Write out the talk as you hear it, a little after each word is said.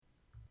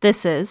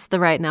This is the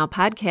Right Now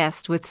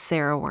podcast with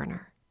Sarah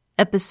Werner,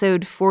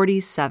 episode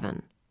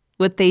 47,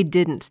 What They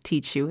Didn't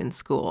Teach You in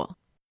School.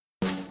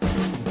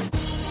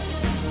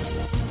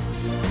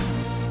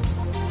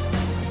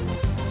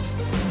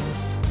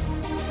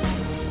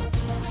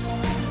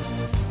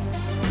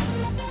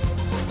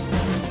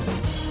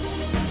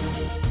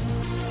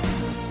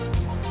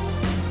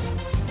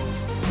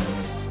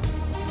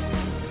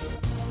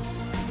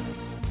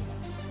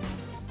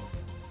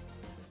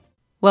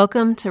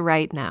 Welcome to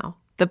Right Now,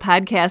 the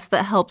podcast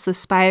that helps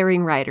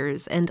aspiring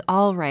writers and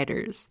all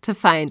writers to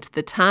find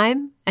the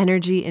time,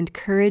 energy, and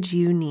courage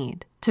you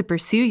need to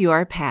pursue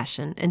your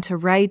passion and to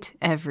write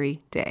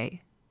every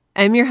day.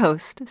 I'm your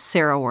host,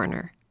 Sarah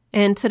Werner,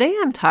 and today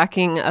I'm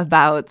talking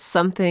about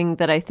something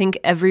that I think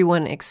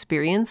everyone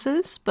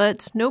experiences,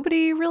 but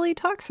nobody really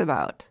talks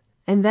about,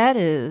 and that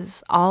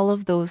is all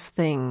of those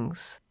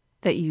things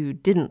that you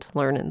didn't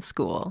learn in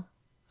school,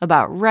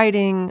 about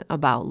writing,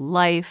 about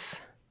life,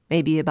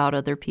 maybe about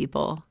other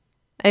people.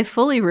 I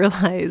fully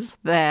realize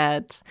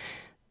that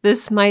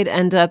this might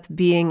end up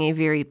being a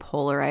very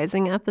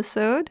polarizing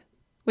episode,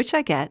 which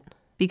I get,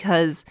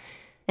 because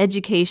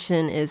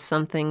education is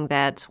something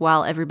that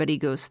while everybody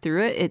goes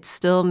through it, it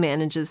still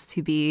manages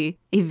to be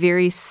a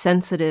very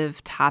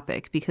sensitive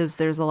topic because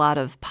there's a lot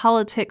of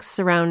politics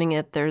surrounding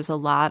it. There's a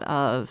lot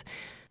of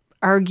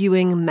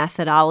arguing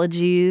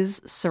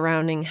methodologies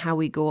surrounding how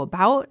we go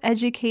about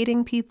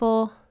educating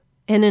people.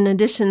 And in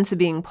addition to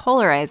being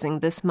polarizing,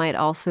 this might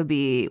also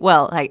be,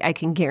 well, I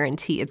can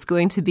guarantee it's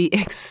going to be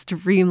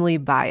extremely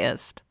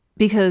biased.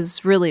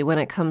 Because really, when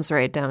it comes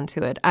right down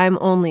to it, I'm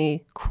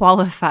only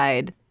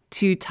qualified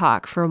to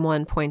talk from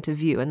one point of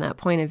view, and that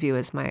point of view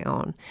is my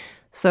own.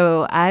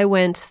 So I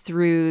went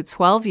through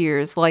 12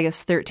 years, well, I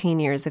guess 13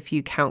 years if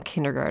you count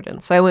kindergarten.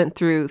 So I went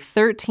through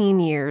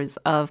 13 years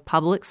of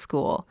public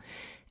school,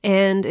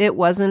 and it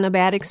wasn't a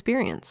bad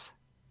experience.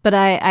 But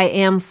I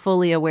am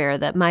fully aware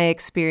that my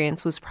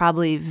experience was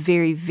probably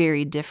very,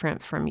 very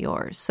different from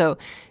yours. So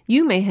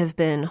you may have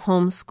been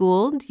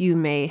homeschooled. You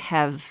may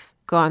have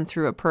gone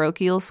through a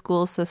parochial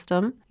school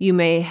system. You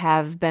may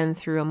have been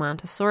through a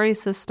Montessori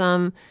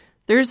system.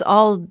 There's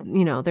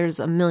there's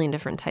a million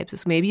different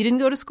types. Maybe you didn't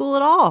go to school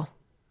at all.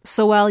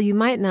 So while you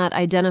might not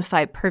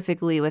identify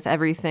perfectly with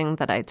everything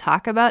that I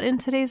talk about in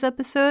today's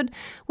episode,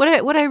 what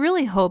I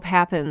really hope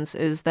happens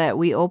is that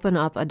we open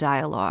up a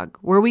dialogue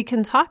where we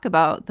can talk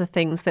about the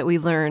things that we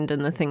learned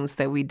and the things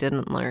that we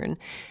didn't learn.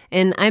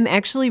 And I'm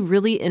actually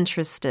really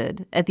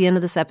interested, at the end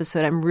of this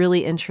episode, I'm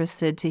really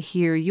interested to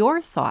hear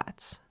your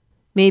thoughts.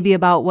 Maybe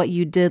about what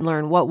you did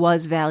learn, what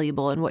was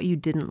valuable, and what you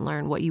didn't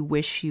learn, what you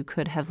wish you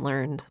could have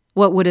learned,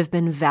 what would have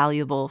been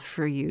valuable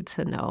for you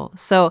to know.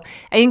 So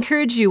I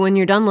encourage you, when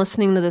you're done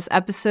listening to this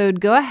episode,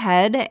 go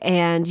ahead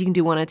and you can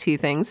do one of two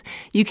things.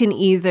 You can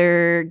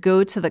either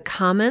go to the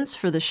comments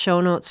for the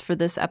show notes for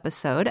this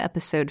episode,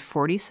 episode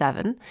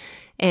 47,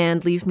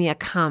 and leave me a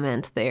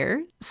comment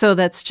there. So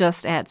that's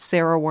just at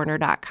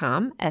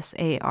sarahwerner.com,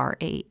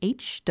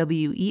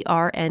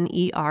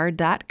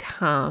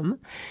 sarahwerner.com.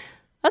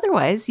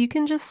 Otherwise, you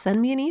can just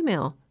send me an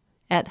email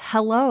at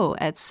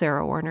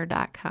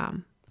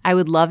hello@sarahwerner.com. I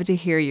would love to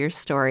hear your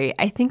story.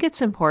 I think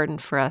it's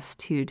important for us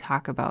to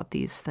talk about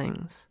these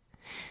things.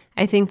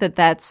 I think that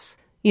that's,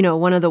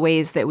 one of the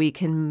ways that we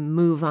can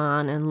move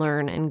on and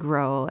learn and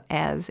grow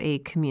as a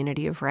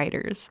community of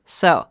writers.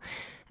 So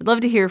I'd love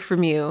to hear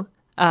from you.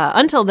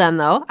 Until then,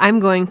 though, I'm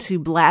going to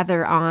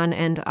blather on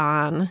and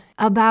on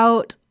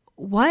about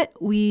what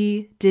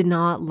we did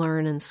not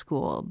learn in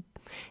school.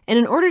 And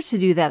in order to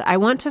do that, I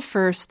want to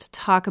first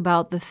talk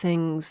about the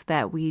things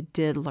that we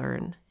did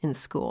learn in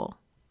school.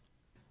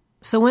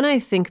 So when I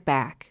think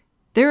back,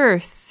 there are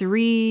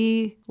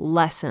 3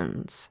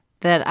 lessons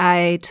that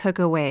I took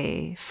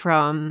away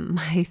from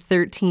my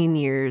 13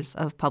 years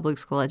of public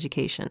school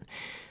education.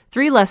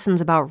 3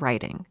 lessons about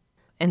writing.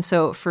 And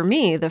so for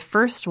me, the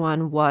first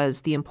one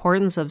was the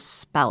importance of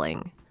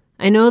spelling.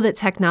 I know that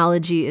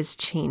technology is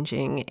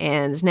changing,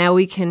 and now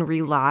we can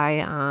rely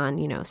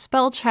on,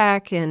 spell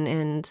check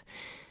and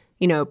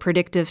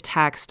predictive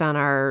text on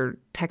our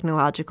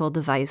technological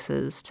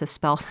devices to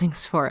spell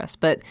things for us.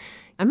 But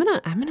I'm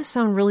gonna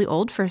sound really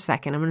old for a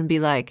second. I'm gonna be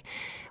like,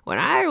 when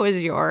I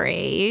was your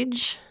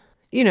age,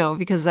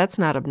 because that's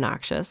not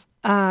obnoxious.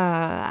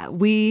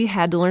 We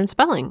had to learn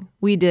spelling.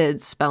 We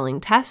did spelling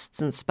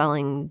tests and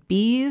spelling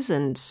bees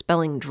and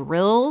spelling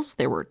drills.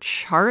 There were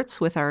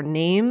charts with our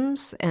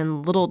names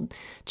and little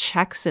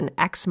checks and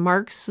check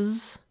marks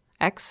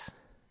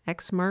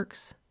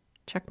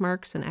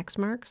and X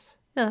marks.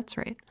 Yeah, that's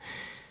right.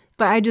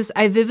 But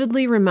I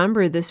vividly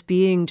remember this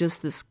being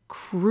just this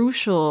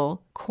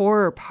crucial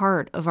core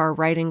part of our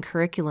writing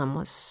curriculum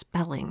was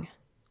spelling.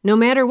 No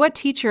matter what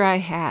teacher I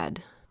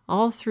had,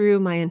 all through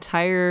my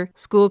entire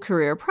school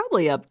career,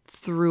 probably up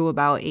through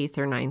about 8th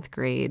or 9th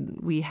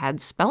grade, we had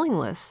spelling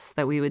lists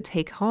that we would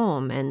take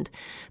home. And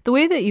the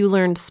way that you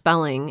learned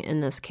spelling in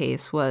this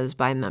case was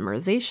by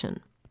memorization.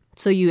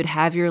 So you would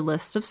have your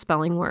list of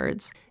spelling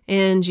words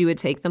and you would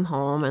take them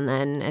home. And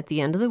then at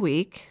the end of the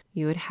week,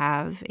 you would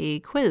have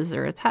a quiz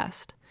or a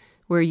test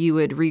where you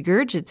would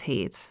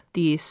regurgitate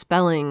the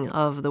spelling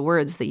of the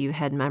words that you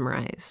had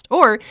memorized.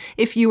 Or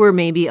if you were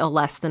maybe a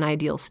less than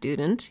ideal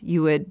student,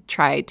 you would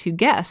try to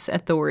guess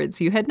at the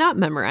words you had not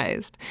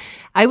memorized.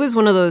 I was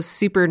one of those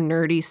super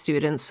nerdy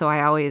students, so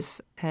I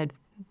always had,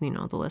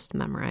 the list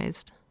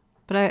memorized.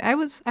 But I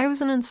was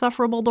an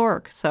insufferable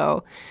dork,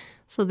 so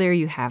there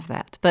you have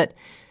that. But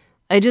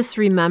I just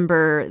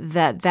remember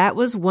that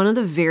was one of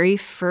the very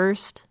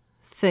first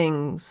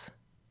things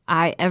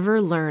I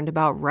ever learned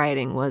about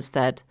writing, was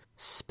that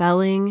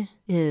spelling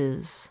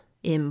is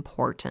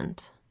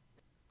important.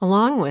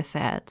 Along with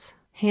that,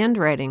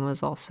 handwriting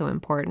was also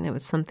important. It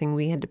was something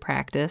we had to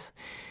practice.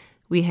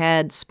 We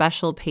had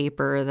special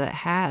paper that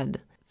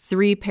had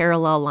 3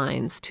 parallel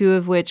lines, 2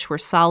 of which were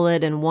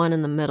solid and 1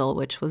 in the middle,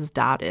 which was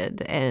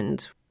dotted.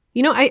 And,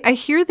 I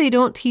hear they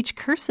don't teach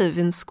cursive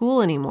in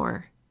school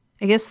anymore.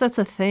 I guess that's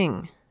a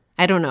thing.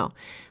 I don't know.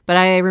 But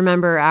I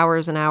remember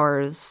hours and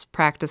hours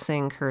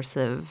practicing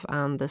cursive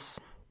on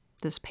this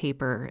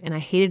paper, and I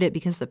hated it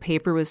because the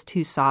paper was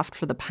too soft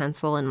for the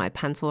pencil, and my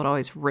pencil would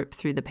always rip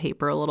through the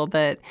paper a little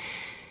bit.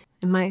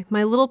 And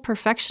my little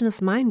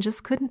perfectionist mind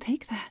just couldn't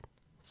take that.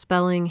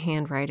 Spelling,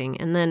 handwriting,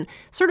 and then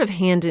sort of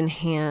hand in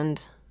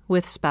hand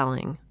with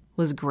spelling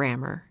was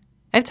grammar.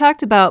 I've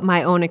talked about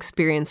my own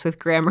experience with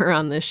grammar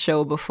on this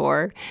show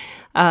before,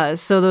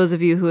 so those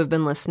of you who have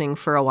been listening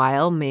for a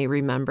while may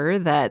remember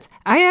that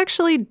I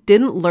actually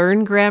didn't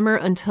learn grammar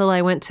until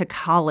I went to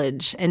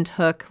college and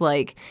took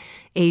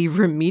a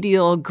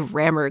remedial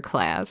grammar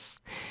class.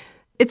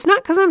 It's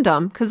not because I'm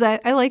dumb, because I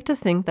like to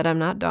think that I'm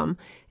not dumb.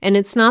 And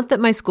it's not that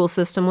my school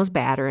system was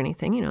bad or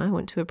anything. I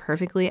went to a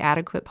perfectly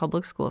adequate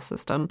public school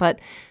system. But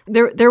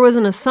there was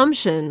an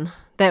assumption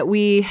that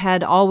we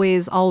had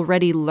always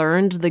already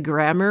learned the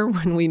grammar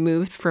when we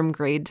moved from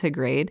grade to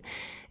grade.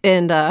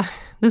 And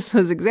this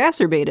was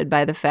exacerbated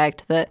by the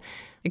fact that,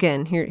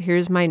 again,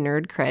 here's my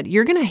nerd cred.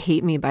 You're going to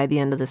hate me by the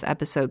end of this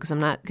episode because I'm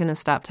not going to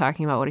stop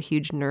talking about what a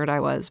huge nerd I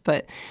was.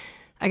 But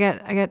I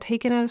got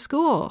taken out of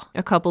school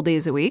a couple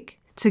days a week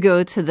to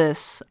go to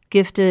this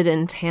gifted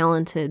and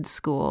talented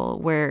school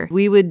where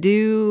we would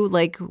do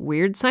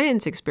weird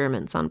science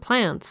experiments on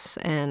plants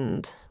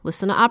and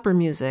listen to opera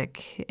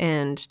music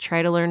and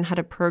try to learn how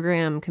to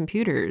program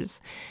computers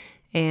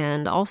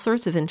and all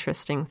sorts of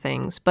interesting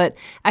things. But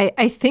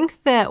I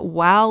think that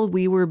while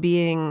we were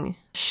being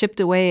shipped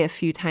away a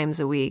few times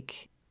a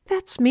week,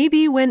 that's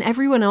maybe when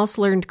everyone else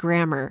learned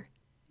grammar.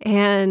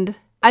 And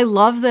I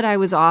love that I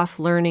was off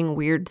learning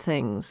weird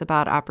things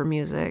about opera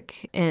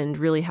music and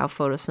really how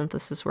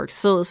photosynthesis works.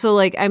 So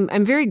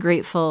I'm very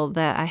grateful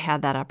that I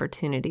had that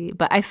opportunity,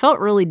 but I felt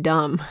really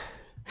dumb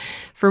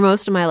for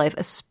most of my life,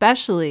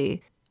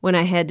 especially when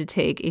I had to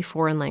take a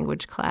foreign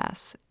language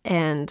class.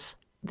 And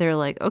they're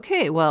like,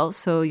 okay, well,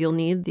 so you'll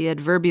need the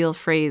adverbial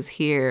phrase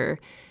here,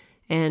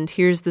 and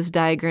here's this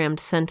diagrammed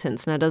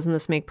sentence. Now, doesn't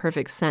this make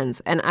perfect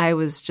sense? And I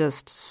was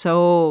just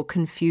so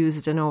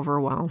confused and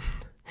overwhelmed.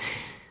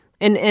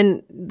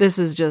 And this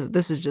is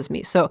just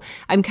me. So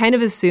I'm kind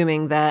of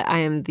assuming that I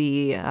am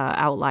the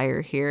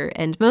outlier here.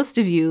 And most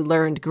of you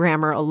learned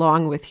grammar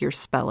along with your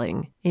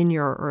spelling in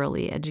your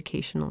early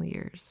educational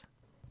years.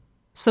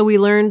 So we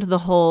learned the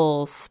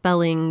whole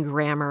spelling,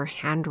 grammar,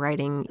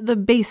 handwriting, the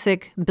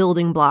basic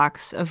building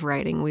blocks of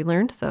writing. We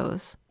learned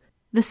those.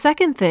 The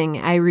second thing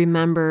I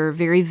remember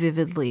very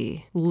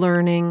vividly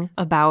learning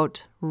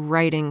about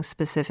writing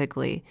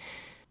specifically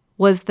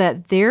was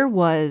that there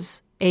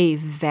was a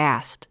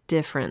vast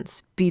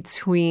difference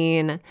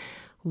between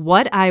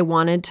what I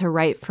wanted to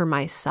write for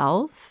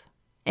myself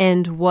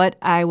and what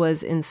I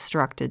was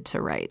instructed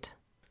to write.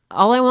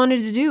 All I wanted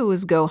to do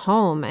was go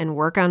home and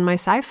work on my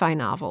sci-fi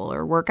novel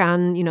or work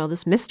on,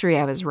 this mystery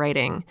I was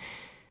writing.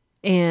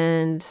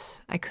 And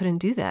I couldn't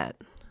do that.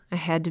 I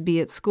had to be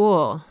at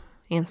school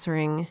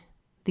answering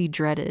the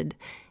dreaded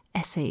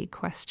essay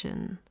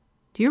question.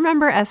 Do you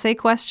remember essay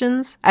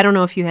questions? I don't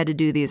know if you had to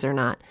do these or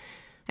not.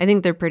 I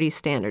think they're pretty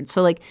standard.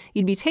 So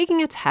you'd be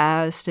taking a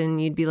test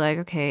and you'd be like,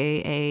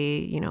 okay,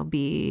 A,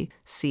 B,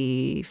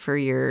 C for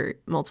your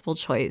multiple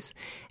choice.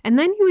 And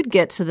then you would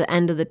get to the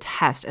end of the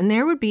test and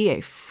there would be a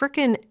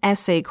frickin'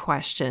 essay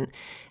question.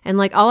 And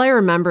all I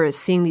remember is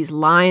seeing these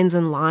lines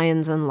and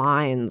lines and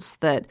lines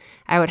that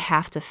I would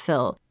have to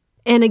fill.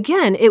 And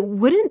again, it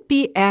wouldn't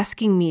be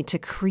asking me to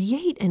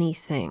create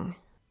anything.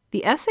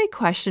 The essay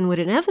question would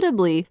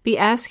inevitably be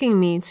asking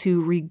me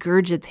to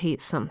regurgitate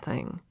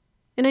something.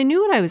 And I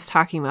knew what I was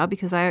talking about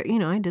because I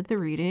did the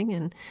reading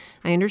and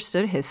I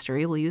understood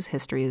history. We'll use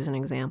history as an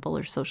example,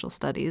 or social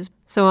studies.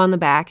 So on the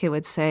back, it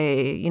would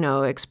say,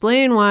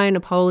 explain why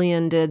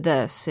Napoleon did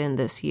this in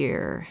this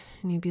year.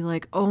 And you'd be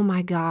like, oh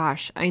my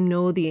gosh, I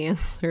know the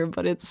answer,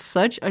 but it's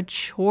such a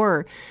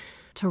chore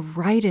to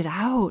write it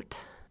out.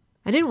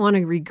 I didn't want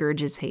to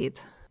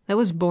regurgitate. That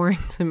was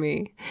boring to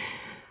me.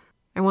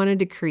 I wanted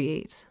to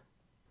create.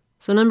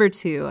 So number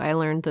 2, I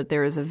learned that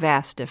there is a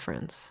vast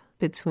difference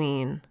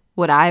between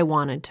what I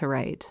wanted to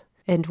write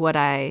and what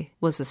I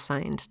was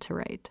assigned to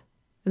write.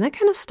 And that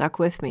kind of stuck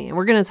with me. And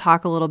we're going to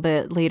talk a little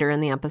bit later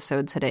in the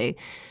episode today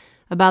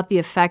about the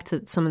effect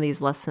that some of these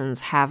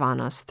lessons have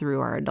on us through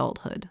our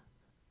adulthood.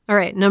 All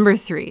right, number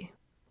 3.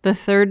 The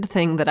third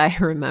thing that I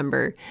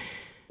remember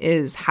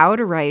is how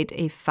to write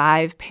a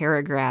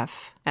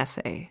 5-paragraph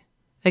essay.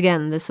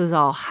 Again, this is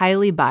all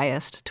highly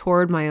biased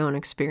toward my own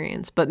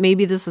experience, but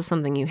maybe this is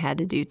something you had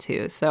to do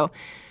too. So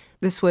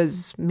this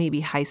was maybe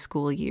high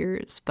school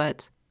years,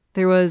 but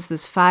there was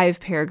this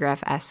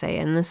 5-paragraph essay,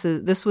 and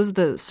this was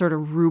the sort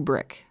of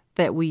rubric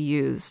that we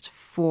used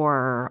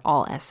for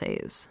all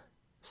essays.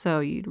 So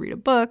you'd read a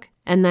book,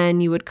 and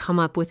then you would come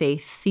up with a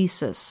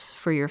thesis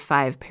for your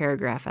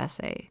 5-paragraph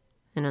essay.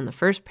 And in the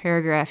first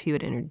paragraph, you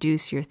would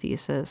introduce your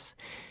thesis.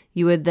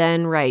 You would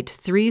then write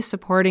 3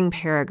 supporting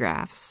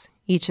paragraphs,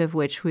 each of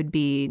which would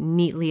be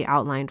neatly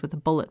outlined with a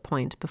bullet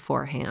point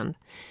beforehand.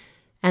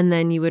 And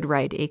then you would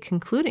write a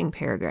concluding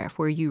paragraph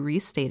where you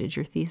restated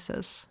your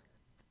thesis.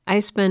 I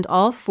spent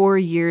all 4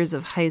 years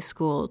of high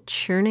school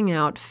churning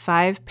out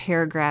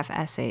 5-paragraph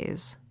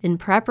essays in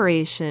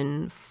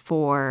preparation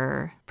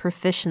for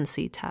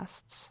proficiency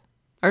tests.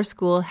 Our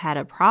school had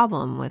a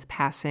problem with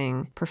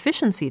passing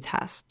proficiency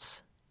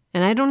tests.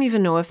 And I don't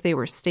even know if they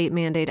were state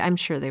mandated. I'm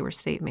sure they were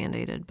state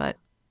mandated, but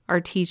our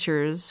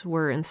teachers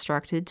were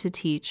instructed to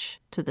teach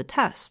to the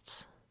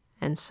tests.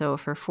 And so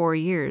for 4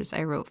 years,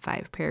 I wrote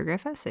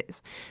 5-paragraph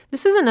essays.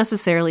 This isn't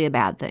necessarily a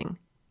bad thing.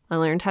 I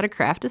learned how to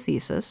craft a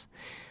thesis.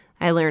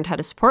 I learned how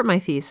to support my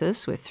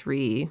thesis with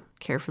 3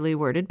 carefully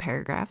worded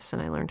paragraphs,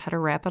 and I learned how to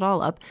wrap it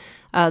all up.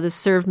 This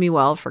served me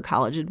well for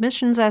college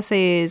admissions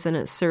essays, and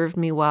it served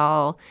me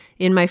well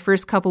in my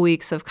first couple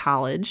weeks of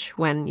college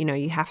when,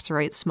 you have to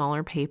write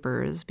smaller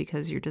papers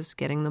because you're just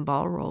getting the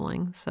ball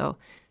rolling. So,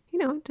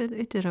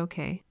 it did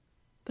okay.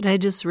 But I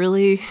just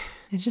really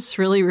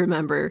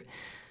remember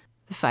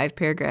the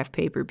 5-paragraph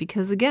paper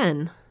because,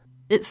 again,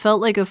 it felt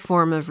like a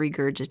form of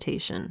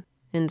regurgitation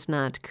and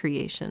not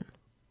creation.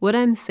 What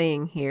I'm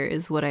saying here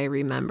is what I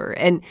remember.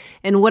 And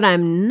what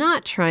I'm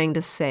not trying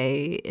to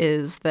say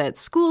is that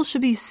school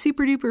should be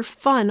super duper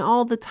fun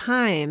all the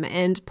time.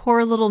 And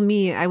poor little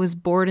me, I was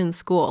bored in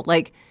school.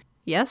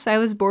 Yes, I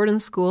was bored in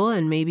school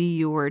and maybe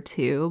you were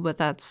too, but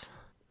that's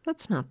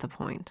not the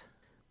point.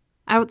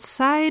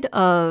 Outside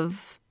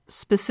of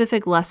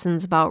specific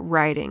lessons about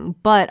writing,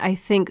 but I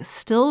think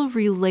still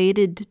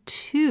related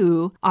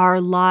to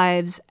our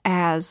lives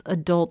as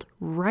adult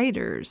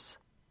writers,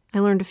 I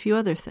learned a few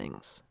other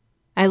things.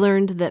 I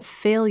learned that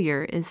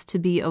failure is to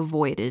be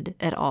avoided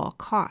at all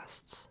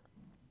costs.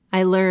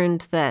 I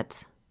learned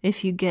that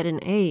if you get an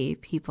A,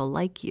 people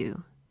like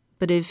you.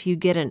 But if you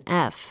get an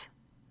F,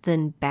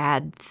 then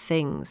bad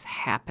things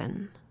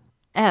happen.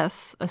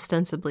 F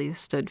ostensibly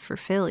stood for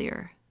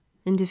failure.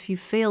 And if you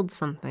failed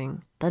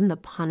something, then the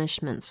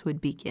punishments would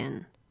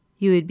begin.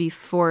 You would be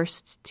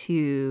forced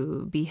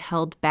to be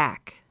held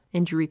back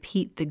and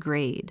repeat the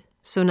grade.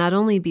 So not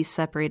only be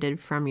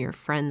separated from your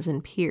friends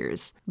and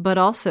peers, but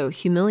also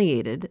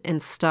humiliated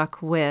and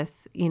stuck with,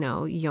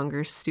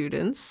 younger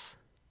students,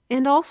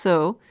 and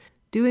also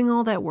doing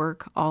all that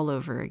work all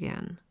over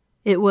again.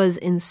 It was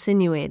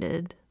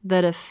insinuated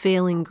that a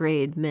failing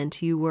grade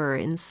meant you were,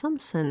 in some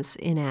sense,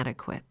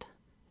 inadequate,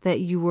 that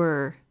you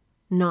were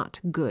not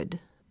good,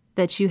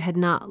 that you had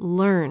not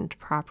learned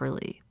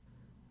properly,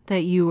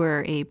 that you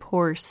were a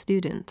poor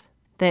student,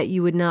 that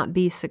you would not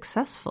be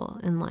successful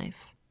in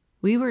life.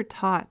 We were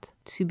taught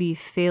to be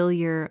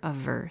failure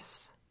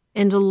averse.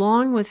 And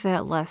along with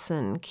that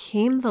lesson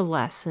came the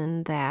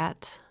lesson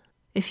that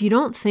if you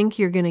don't think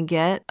you're going to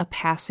get a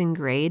passing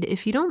grade,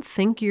 if you don't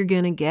think you're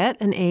going to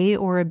get an A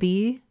or a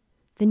B,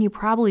 then you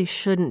probably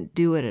shouldn't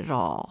do it at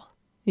all.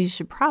 You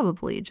should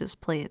probably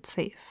just play it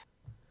safe.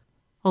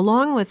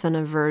 Along with an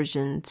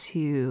aversion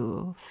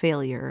to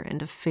failure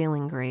and a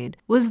failing grade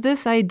was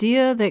this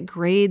idea that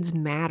grades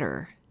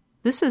matter.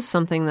 This is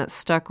something that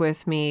stuck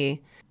with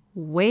me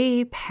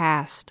way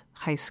past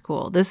high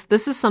school. This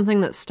is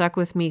something that stuck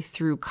with me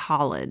through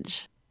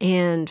college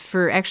and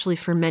for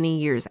many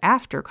years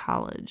after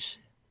college.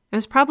 I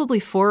was probably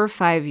 4 or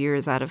 5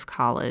 years out of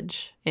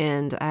college,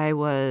 and I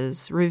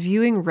was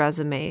reviewing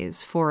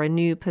resumes for a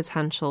new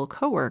potential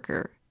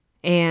coworker.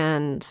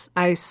 And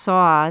I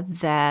saw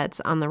that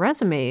on the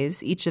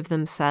resumes, each of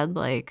them said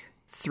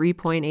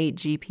 3.8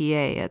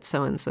 GPA at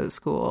so-and-so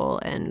school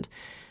and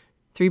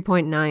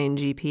 3.9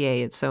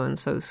 GPA at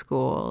so-and-so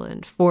school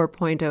and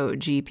 4.0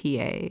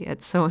 GPA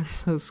at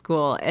so-and-so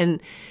school.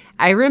 And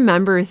I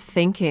remember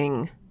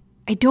thinking,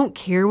 I don't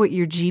care what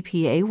your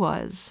GPA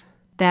was.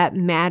 That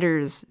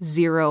matters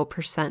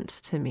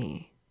 0% to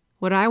me.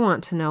 What I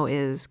want to know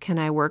is, can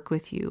I work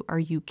with you? Are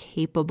you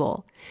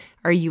capable?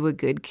 Are you a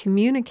good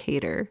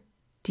communicator?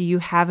 Do you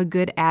have a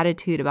good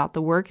attitude about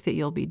the work that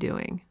you'll be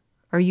doing?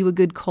 Are you a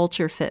good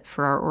culture fit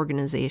for our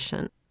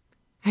organization?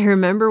 I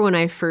remember when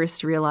I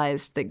first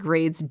realized that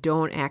grades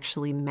don't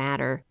actually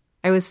matter.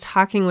 I was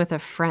talking with a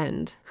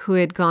friend who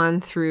had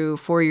gone through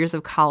 4 years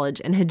of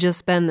college and had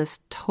just been this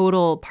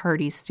total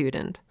party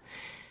student.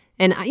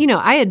 And,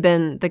 I had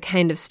been the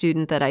kind of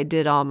student that I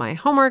did all my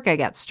homework. I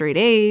got straight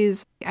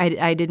A's.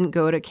 I didn't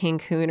go to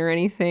Cancun or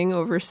anything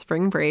over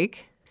spring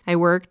break. I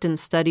worked and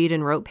studied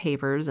and wrote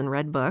papers and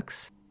read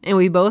books. And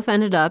we both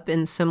ended up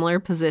in similar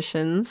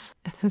positions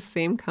at the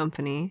same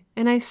company.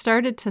 And I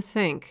started to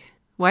think,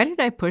 why did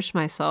I push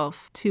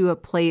myself to a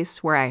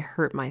place where I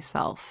hurt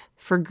myself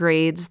for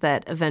grades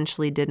that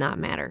eventually did not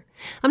matter?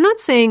 I'm not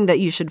saying that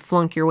you should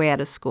flunk your way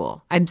out of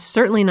school. I'm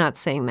certainly not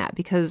saying that,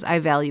 because I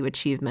value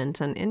achievement.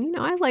 And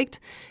I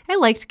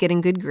liked getting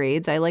good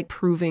grades. I liked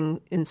proving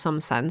in some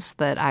sense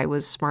that I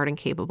was smart and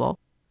capable.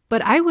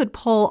 But I would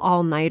pull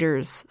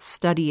all-nighters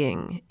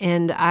studying,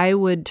 and I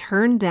would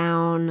turn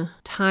down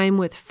time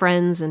with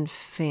friends and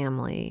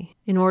family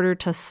in order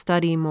to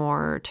study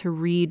more, to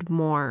read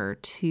more,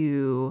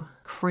 to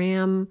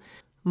cram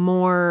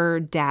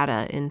more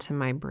data into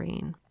my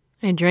brain.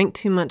 I drank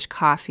too much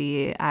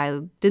coffee. I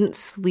didn't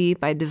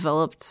sleep. I had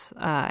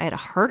a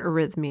heart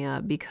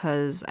arrhythmia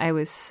because I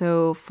was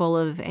so full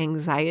of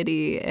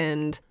anxiety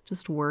and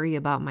just worry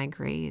about my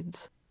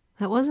grades.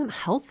 That wasn't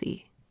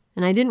healthy.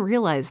 And I didn't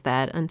realize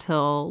that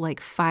until like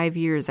 5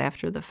 years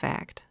after the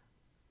fact.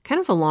 Kind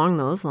of along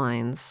those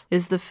lines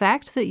is the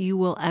fact that you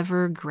will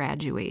ever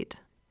graduate.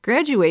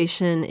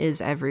 Graduation is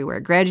everywhere.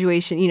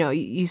 Graduation,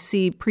 you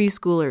see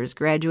preschoolers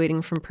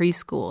graduating from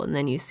preschool, and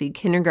then you see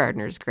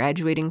kindergartners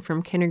graduating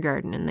from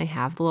kindergarten, and they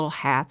have the little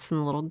hats and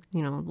the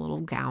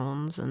little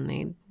gowns, and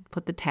they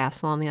put the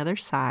tassel on the other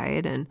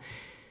side, and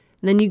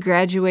then you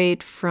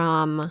graduate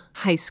from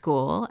high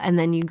school, and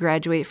then you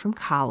graduate from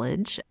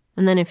college.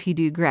 And then if you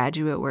do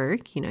graduate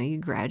work, you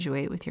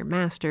graduate with your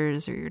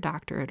master's or your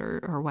doctorate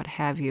or what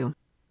have you.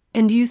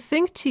 And you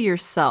think to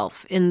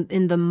yourself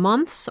in the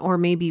months or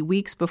maybe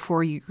weeks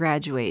before you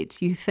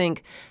graduate, you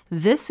think,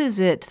 this is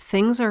it.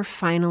 Things are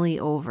finally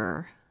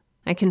over.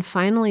 I can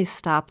finally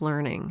stop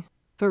learning.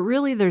 But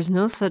really, there's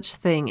no such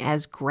thing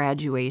as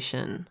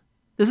graduation.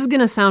 This is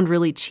going to sound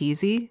really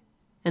cheesy,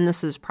 and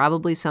this is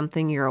probably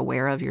something you're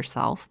aware of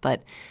yourself,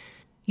 but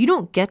you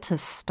don't get to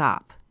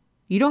stop.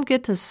 You don't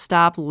get to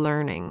stop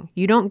learning.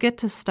 You don't get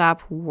to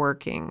stop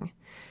working.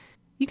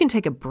 You can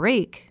take a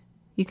break.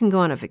 You can go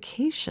on a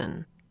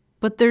vacation.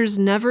 But there's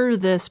never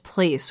this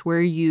place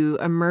where you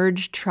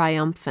emerge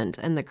triumphant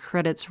and the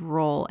credits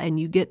roll and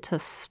you get to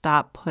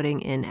stop putting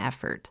in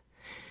effort.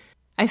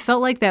 I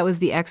felt like that was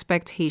the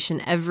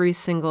expectation every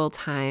single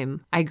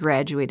time I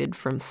graduated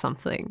from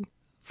something.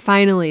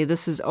 Finally,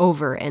 this is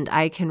over and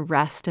I can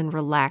rest and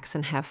relax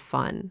and have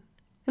fun.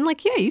 And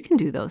yeah, you can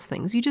do those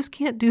things. You just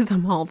can't do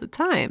them all the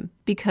time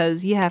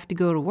because you have to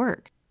go to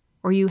work,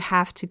 or you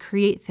have to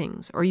create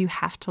things, or you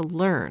have to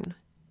learn.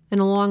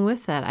 And along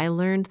with that, I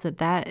learned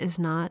that is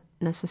not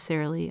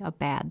necessarily a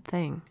bad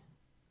thing.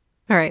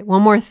 All right,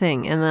 one more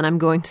thing, and then I'm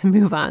going to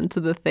move on to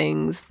the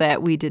things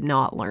that we did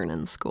not learn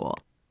in school.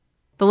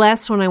 The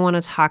last one I want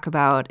to talk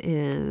about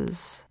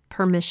is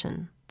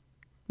permission.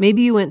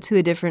 Maybe you went to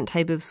a different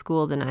type of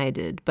school than I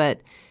did,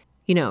 but,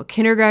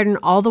 kindergarten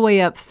all the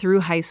way up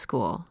through high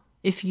school,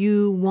 if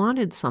you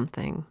wanted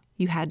something,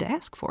 you had to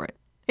ask for it.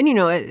 And,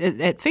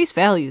 at face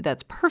value,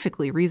 that's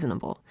perfectly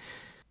reasonable.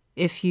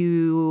 If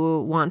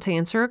you want to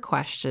answer a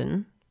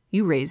question,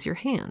 you raise your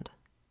hand.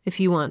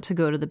 If you want to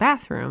go to the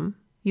bathroom,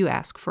 you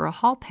ask for a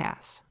hall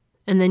pass.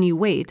 And then you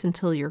wait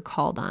until you're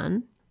called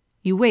on.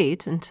 You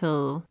wait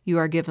until you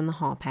are given the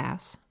hall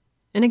pass.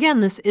 And again,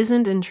 this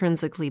isn't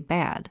intrinsically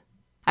bad.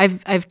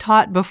 I've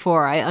taught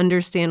before. I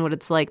understand what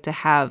it's like to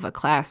have a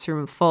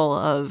classroom full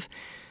of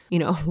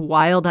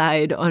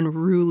wild-eyed,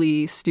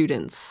 unruly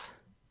students.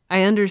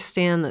 I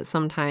understand that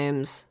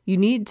sometimes you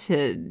need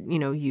to,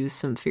 use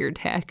some fear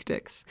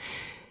tactics.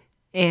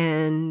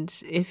 And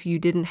if you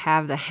didn't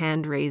have the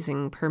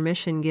hand-raising,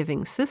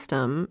 permission-giving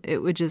system,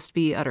 it would just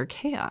be utter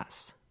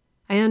chaos.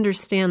 I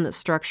understand that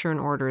structure and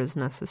order is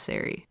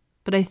necessary.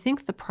 But I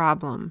think the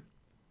problem,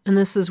 and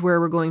this is where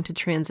we're going to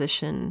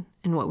transition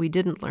in what we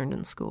didn't learn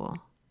in school,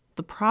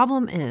 the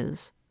problem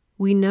is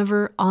we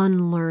never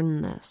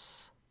unlearn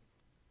this.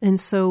 And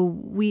so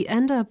we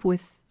end up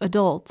with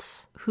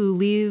adults who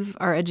leave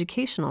our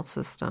educational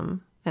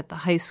system at the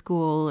high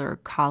school or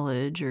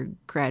college or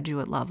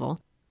graduate level,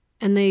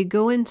 and they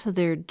go into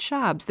their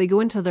jobs, they go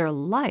into their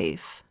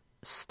life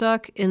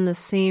stuck in the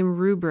same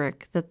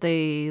rubric that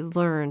they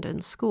learned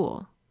in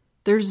school.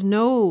 There's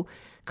no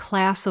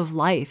class of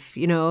life,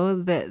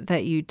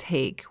 that you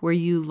take where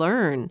you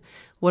learn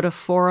what a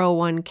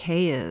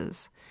 401k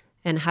is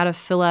and how to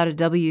fill out a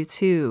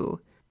W-2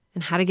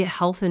 and how to get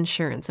health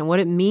insurance and what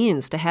it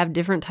means to have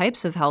different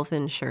types of health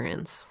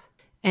insurance.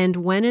 And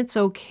when it's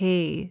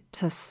okay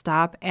to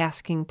stop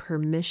asking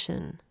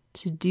permission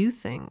to do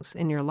things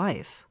in your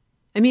life.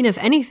 I mean, if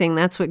anything,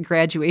 that's what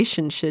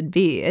graduation should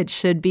be. It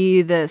should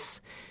be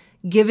this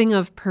giving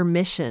of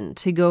permission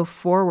to go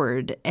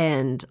forward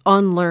and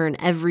unlearn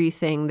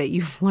everything that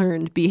you've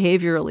learned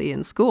behaviorally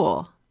in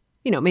school.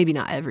 Maybe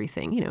not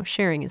everything.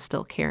 Sharing is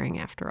still caring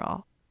after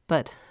all.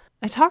 But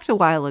I talked a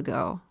while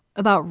ago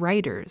about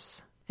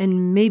writers,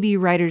 and maybe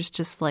writers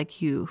just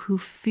like you, who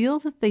feel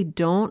that they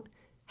don't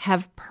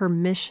have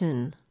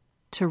permission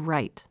to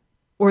write,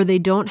 or they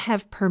don't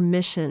have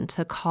permission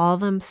to call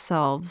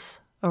themselves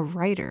a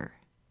writer.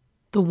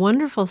 The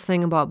wonderful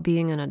thing about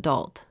being an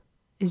adult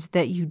is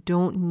that you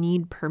don't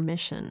need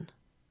permission.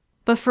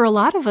 But for a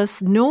lot of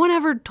us, no one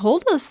ever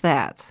told us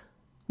that.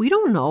 We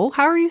don't know.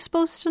 How are you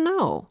supposed to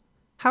know?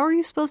 How are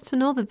you supposed to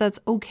know that that's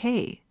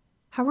okay?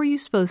 How are you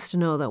supposed to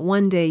know that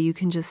one day you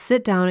can just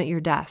sit down at your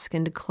desk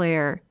and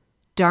declare,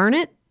 darn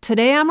it,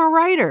 today I'm a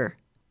writer?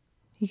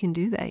 You can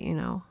do that, you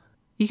know.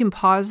 You can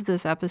pause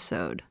this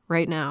episode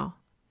right now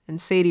and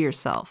say to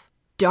yourself,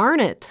 darn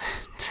it,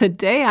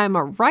 today I'm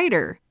a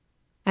writer.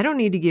 I don't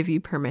need to give you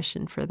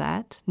permission for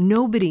that.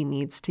 Nobody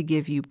needs to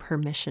give you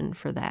permission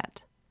for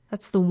that.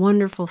 That's the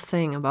wonderful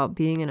thing about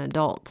being an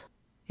adult.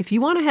 If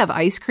you want to have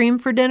ice cream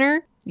for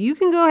dinner, you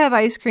can go have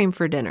ice cream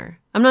for dinner.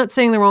 I'm not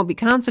saying there won't be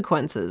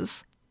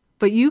consequences,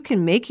 but you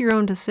can make your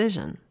own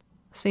decision.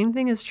 Same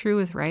thing is true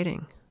with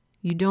writing.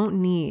 You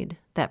don't need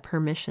that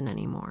permission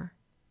anymore.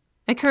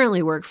 I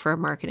currently work for a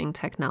marketing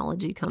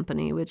technology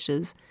company, which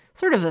is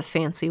sort of a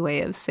fancy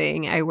way of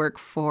saying I work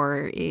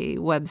for a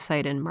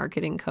website and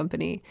marketing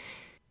company.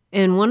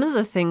 And one of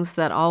the things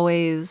that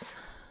always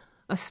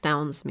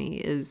astounds me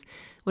is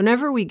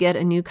whenever we get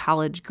a new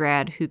college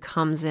grad who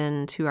comes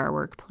into our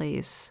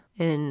workplace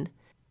and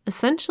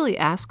essentially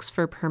asks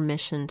for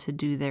permission to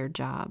do their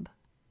job.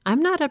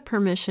 I'm not a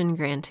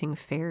permission-granting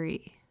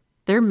fairy.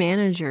 Their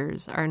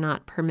managers are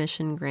not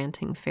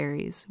permission-granting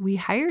fairies. We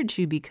hired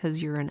you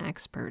because you're an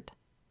expert.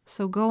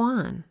 So go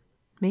on.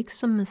 Make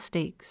some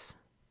mistakes.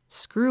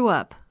 Screw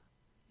up.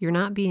 You're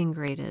not being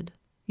graded.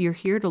 You're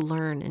here to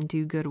learn and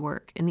do good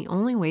work, and the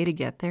only way to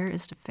get there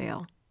is to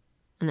fail.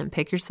 And then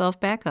pick yourself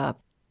back up,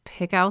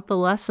 pick out the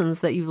lessons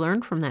that you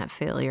learned from that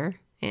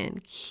failure,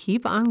 and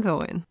keep on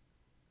going.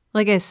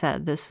 Like I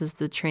said, this is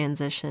the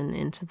transition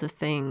into the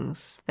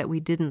things that we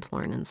didn't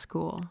learn in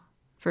school.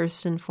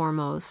 First and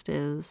foremost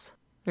is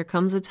there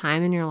comes a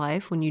time in your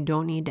life when you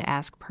don't need to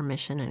ask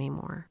permission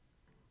anymore.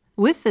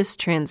 With this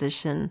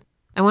transition,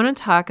 I want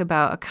to talk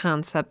about a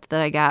concept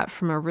that I got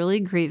from a really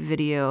great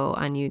video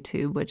on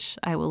YouTube, which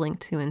I will link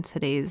to in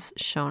today's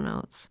show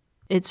notes.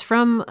 It's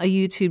from a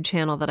YouTube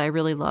channel that I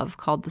really love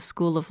called The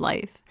School of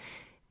Life.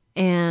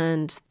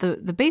 And the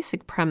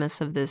basic premise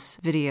of this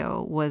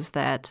video was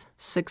that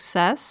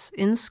success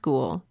in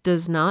school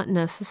does not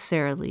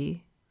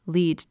necessarily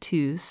lead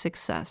to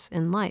success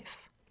in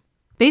life.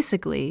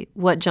 Basically,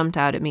 what jumped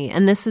out at me,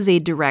 and this is a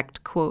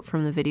direct quote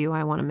from the video,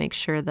 I want to make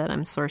sure that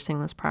I'm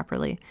sourcing this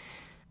properly.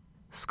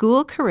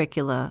 School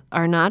curricula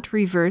are not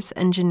reverse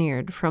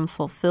engineered from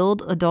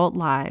fulfilled adult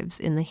lives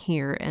in the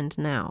here and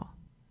now.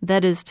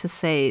 That is to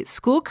say,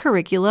 school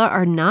curricula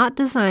are not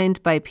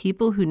designed by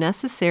people who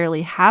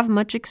necessarily have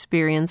much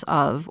experience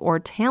of or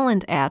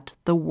talent at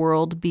the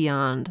world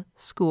beyond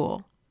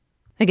school.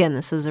 Again,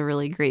 this is a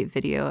really great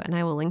video, and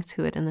I will link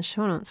to it in the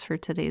show notes for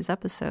today's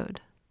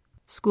episode.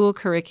 School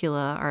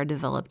curricula are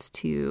developed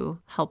to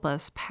help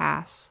us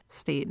pass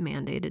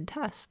state-mandated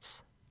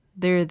tests.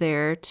 They're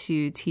there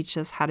to teach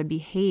us how to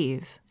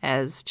behave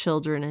as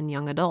children and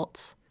young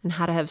adults, and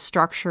how to have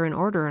structure and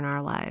order in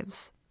our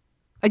lives.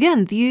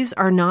 Again, these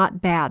are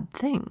not bad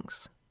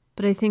things,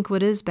 but I think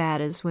what is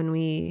bad is when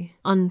we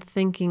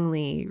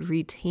unthinkingly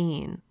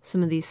retain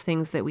some of these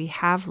things that we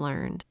have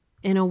learned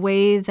in a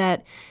way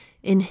that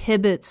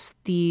inhibits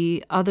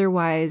the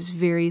otherwise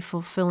very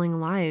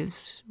fulfilling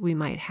lives we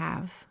might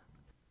have.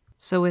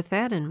 So with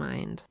that in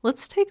mind,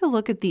 let's take a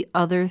look at the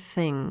other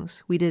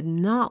things we did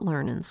not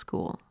learn in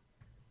school.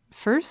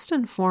 First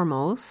and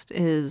foremost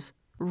is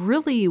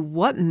really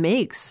what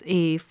makes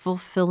a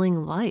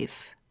fulfilling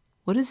life.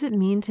 What does it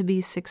mean to be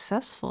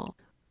successful?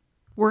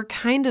 We're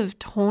kind of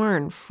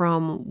torn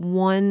from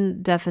one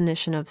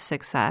definition of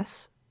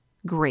success,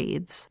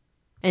 grades,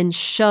 and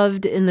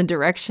shoved in the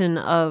direction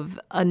of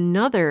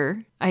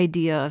another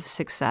idea of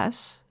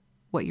success,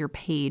 what you're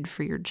paid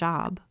for your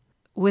job,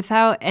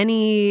 without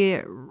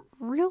any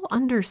real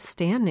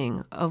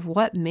understanding of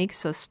what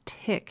makes us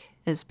tick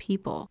as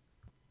people.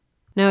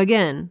 Now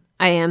again,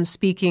 I am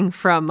speaking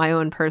from my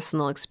own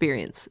personal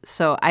experience,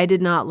 so I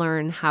did not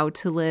learn how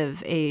to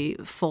live a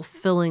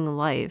fulfilling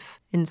life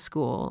in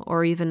school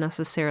or even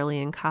necessarily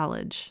in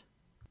college.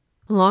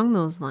 Along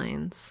those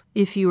lines,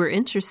 if you were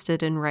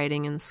interested in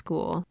writing in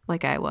school,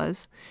 like I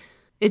was,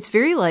 it's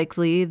very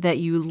likely that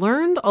you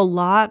learned a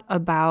lot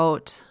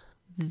about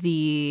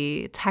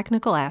the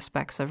technical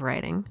aspects of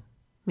writing,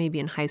 maybe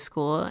in high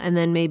school, and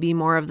then maybe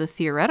more of the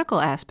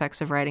theoretical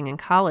aspects of writing in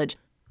college.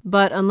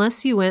 But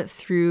unless you went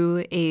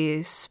through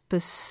a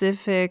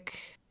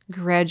specific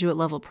graduate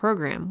level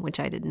program, which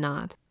I did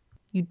not,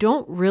 you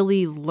don't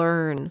really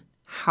learn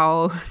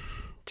how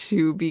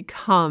to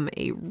become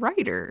a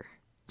writer.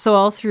 So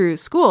all through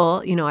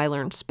school, I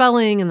learned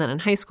spelling, and then in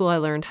high school, I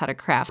learned how to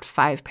craft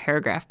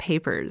 5-paragraph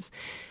papers.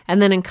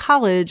 And then in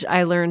college,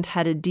 I learned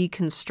how to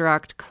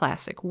deconstruct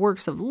classic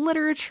works of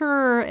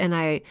literature, and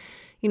I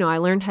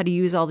learned how to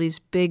use all these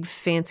big,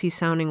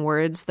 fancy-sounding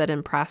words that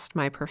impressed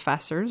my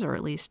professors, or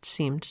at least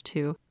seemed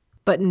to.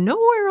 But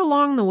nowhere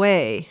along the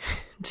way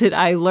did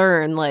I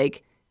learn,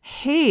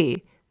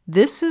 hey,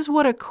 this is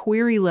what a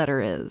query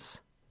letter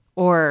is.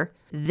 Or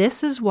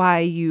this is why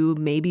you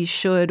maybe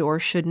should or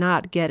should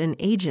not get an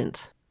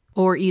agent.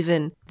 Or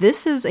even,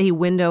 this is a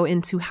window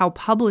into how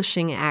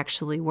publishing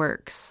actually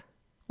works.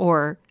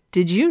 Or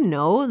Did you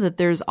know that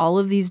there's all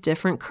of these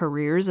different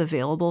careers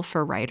available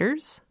for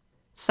writers?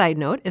 Side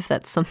note, if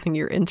that's something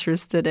you're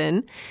interested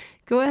in,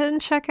 go ahead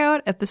and check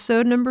out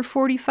episode number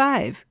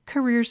 45,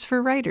 Careers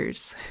for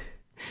Writers.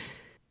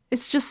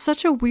 It's just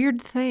such a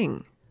weird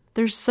thing.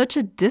 There's such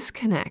a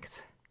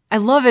disconnect. I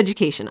love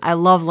education. I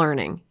love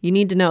learning. You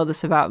need to know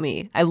this about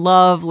me. I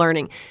love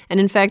learning. And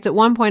in fact, at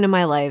one point in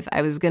my life,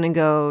 I was going to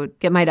go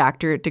get my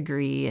doctorate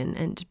degree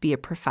and be a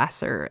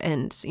professor.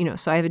 And,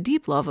 so I have a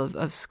deep love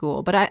of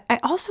school. But I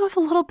also have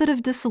a little bit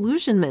of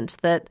disillusionment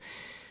that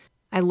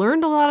I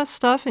learned a lot of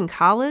stuff in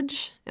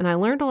college and I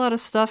learned a lot of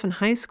stuff in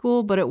high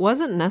school, but it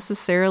wasn't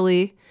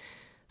necessarily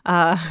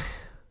the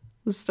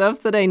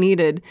stuff that I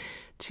needed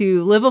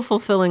to live a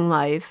fulfilling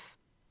life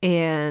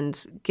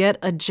and get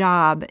a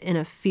job in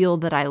a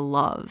field that I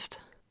loved.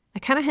 I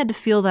kind of had to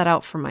feel that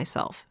out for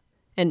myself.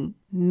 And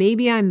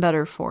maybe I'm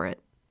better for it.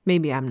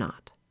 Maybe I'm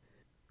not.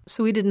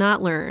 So we did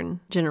not learn,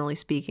 generally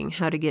speaking,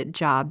 how to get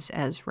jobs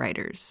as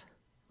writers.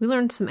 We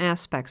learned some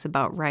aspects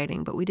about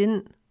writing, but we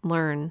didn't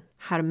learn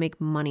how to make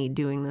money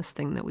doing this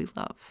thing that we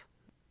love.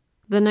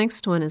 The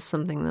next one is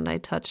something that I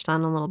touched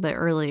on a little bit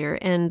earlier,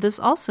 and this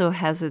also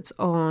has its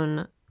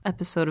own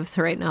episode of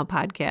the Right Now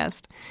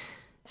podcast.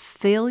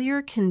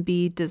 Failure can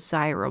be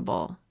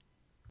desirable.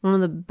 One of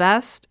the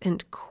best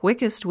and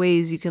quickest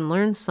ways you can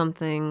learn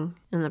something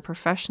in the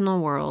professional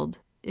world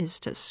is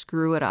to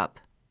screw it up.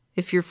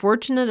 If you're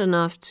fortunate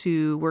enough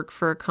to work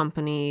for a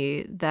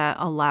company that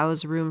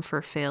allows room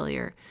for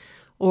failure,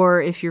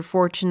 or if you're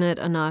fortunate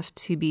enough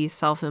to be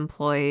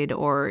self-employed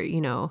or,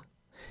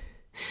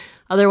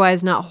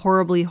 otherwise not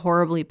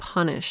horribly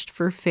punished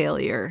for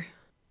failure,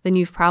 then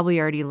you've probably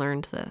already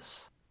learned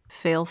this.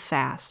 Fail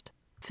fast.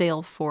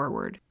 Fail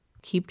forward.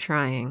 Keep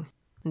trying,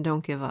 and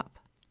don't give up.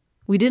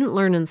 We didn't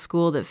learn in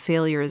school that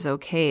failure is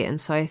okay, and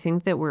so I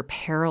think that we're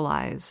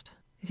paralyzed.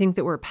 I think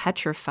that we're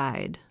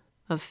petrified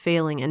of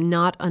failing and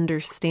not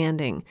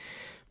understanding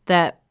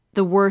that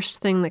the worst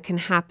thing that can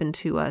happen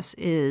to us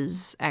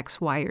is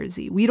X, Y, or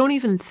Z. We don't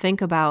even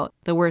think about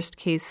the worst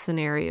case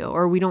scenario,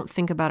 or we don't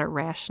think about it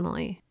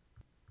rationally.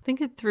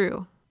 Think it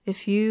through.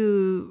 If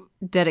you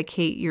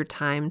dedicate your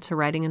time to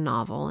writing a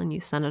novel and you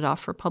send it off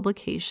for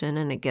publication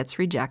and it gets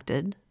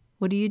rejected,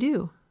 what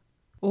do?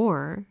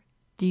 Or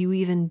do you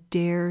even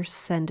dare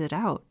send it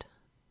out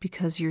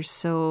because you're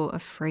so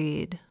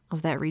afraid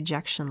of that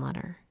rejection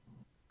letter?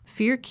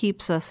 Fear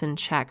keeps us in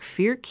check.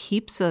 Fear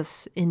keeps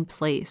us in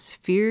place.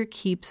 Fear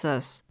keeps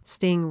us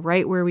staying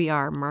right where we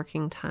are,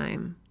 marking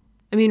time.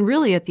 I mean,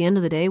 really, at the end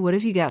of the day, what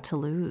have you got to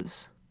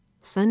lose?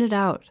 Send it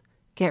out.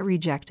 Get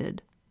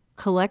rejected.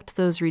 Collect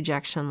those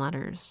rejection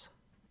letters.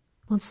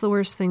 What's the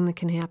worst thing that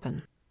can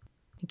happen?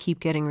 You keep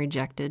getting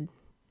rejected.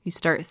 You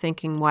start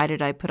thinking, why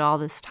did I put all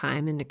this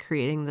time into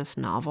creating this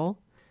novel?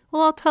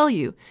 Well, I'll tell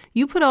you,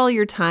 you put all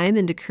your time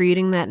into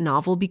creating that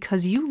novel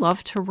because you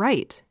love to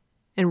write.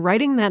 And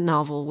writing that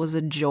novel was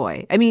a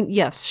joy. I mean,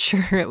 yes,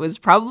 sure, it was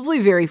probably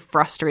very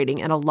frustrating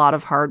and a lot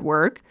of hard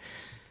work,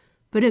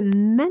 but it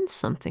meant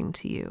something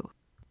to you,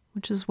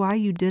 which is why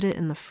you did it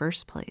in the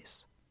first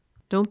place.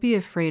 Don't be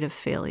afraid of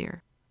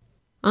failure.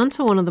 On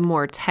to one of the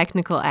more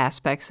technical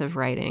aspects of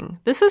writing.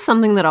 This is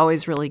something that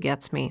always really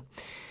gets me.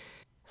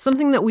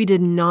 Something that we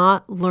did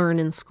not learn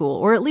in school,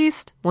 or at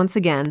least, once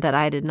again, that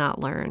I did not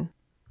learn.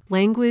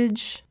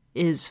 Language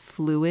is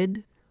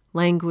fluid.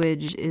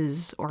 Language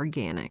is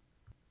organic.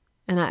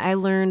 And I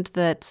learned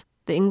that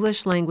the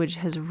English language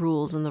has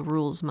rules and the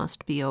rules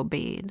must be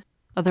obeyed.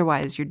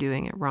 Otherwise, you're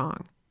doing it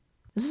wrong.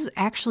 This is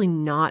actually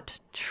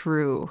not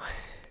true.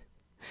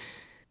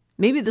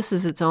 Maybe this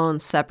is its own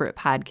separate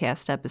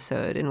podcast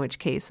episode, in which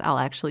case I'll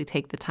actually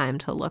take the time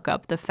to look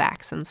up the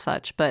facts and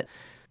such, but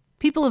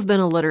people have been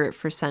illiterate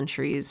for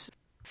centuries.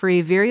 For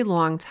a very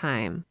long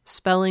time,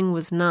 spelling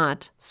was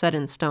not set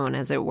in stone,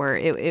 as it were.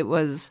 It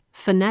was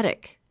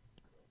phonetic.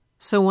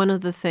 So one of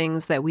the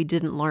things that we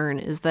didn't learn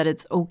is that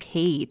it's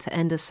okay to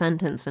end a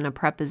sentence in a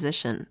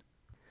preposition.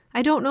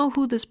 I don't know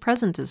who this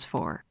present is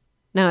for.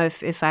 Now,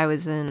 if I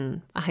was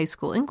in a high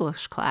school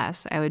English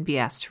class, I would be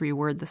asked to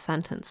reword the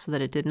sentence so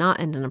that it did not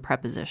end in a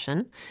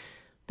preposition.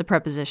 The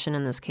preposition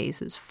in this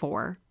case is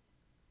for.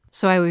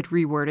 So I would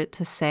reword it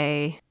to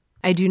say,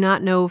 I do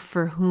not know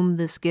for whom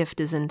this gift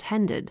is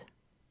intended.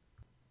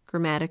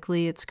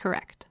 Grammatically, it's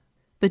correct.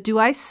 But do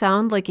I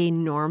sound like a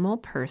normal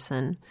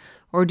person,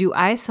 or do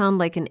I sound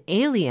like an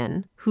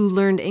alien who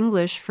learned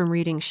English from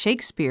reading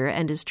Shakespeare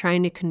and is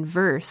trying to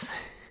converse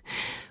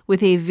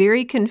with a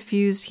very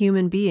confused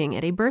human being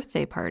at a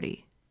birthday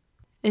party?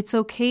 It's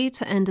okay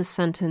to end a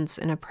sentence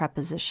in a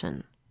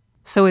preposition.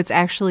 So it's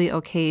actually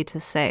okay to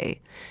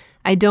say,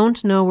 I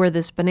don't know where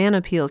this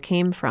banana peel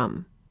came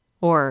from,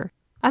 or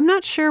I'm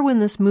not sure when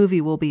this movie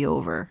will be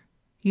over.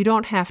 You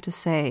don't have to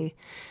say,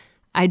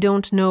 I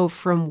don't know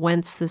from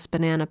whence this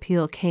banana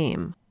peel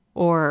came,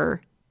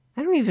 or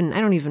I don't even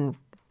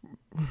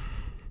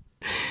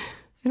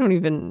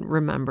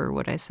remember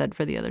what I said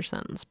for the other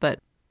sentence. But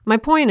my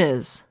point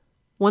is,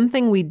 one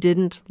thing we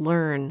didn't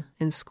learn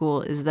in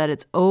school is that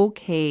it's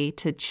okay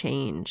to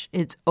change.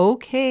 It's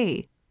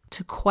okay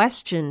to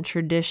question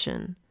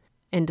tradition.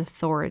 and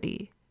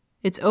authority.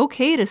 It's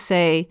okay to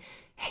say,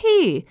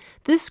 hey,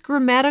 this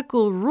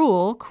grammatical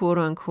rule, quote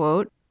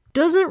unquote,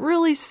 doesn't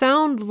really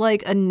sound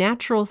like a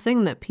natural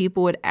thing that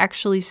people would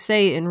actually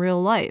say in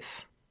real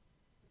life.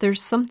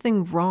 There's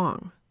something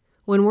wrong.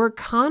 When we're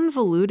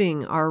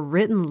convoluting our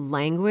written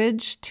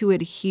language to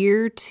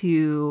adhere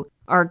to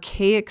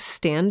archaic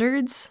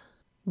standards,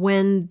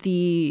 when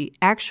the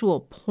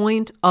actual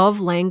point of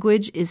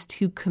language is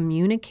to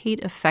communicate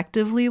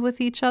effectively with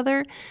each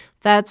other,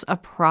 that's a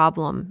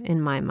problem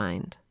in my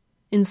mind.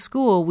 In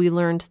school, we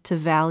learned to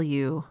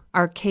value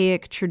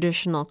archaic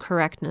traditional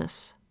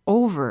correctness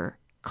over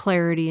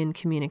clarity and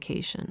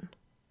communication.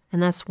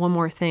 And that's one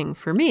more thing,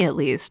 for me at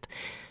least,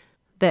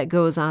 that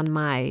goes on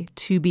my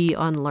to be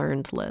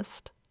unlearned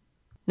list.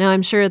 Now,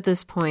 I'm sure at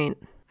this point,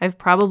 I've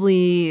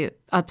probably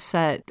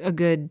upset a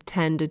good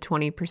 10 to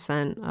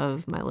 20%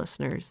 of my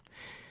listeners.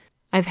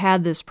 I've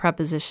had this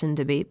preposition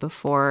debate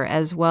before,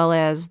 as well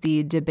as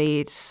the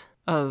debate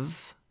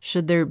of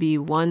should there be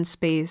one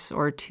space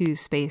or two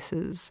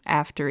spaces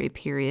after a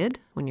period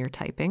when you're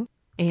typing?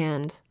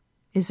 And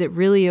is it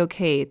really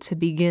okay to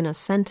begin a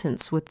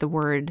sentence with the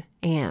word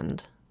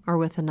and or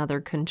with another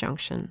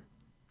conjunction?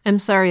 I'm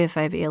sorry if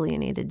I've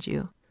alienated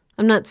you.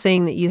 I'm not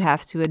saying that you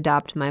have to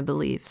adopt my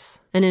beliefs.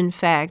 And in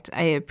fact,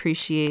 I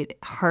appreciate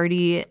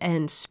hearty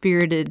and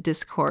spirited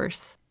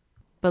discourse.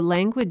 But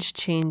language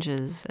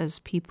changes as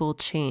people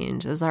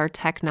change, as our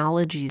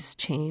technologies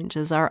change,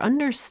 as our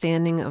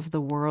understanding of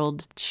the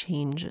world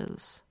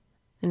changes.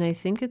 And I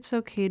think it's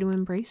okay to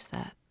embrace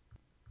that.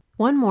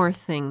 One more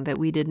thing that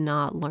we did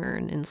not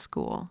learn in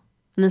school,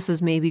 and this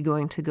is maybe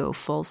going to go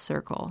full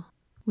circle.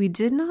 We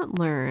did not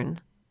learn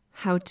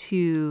how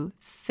to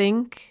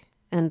think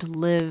and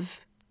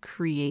live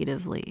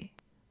creatively.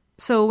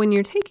 So when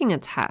you're taking a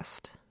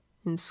test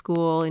in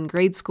school, in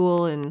grade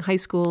school, in high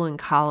school, in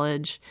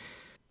college,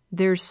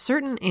 there's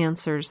certain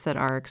answers that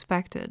are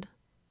expected.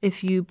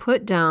 If you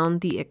put down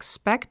the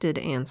expected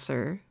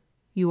answer,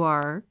 you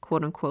are,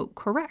 quote unquote,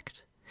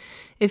 correct.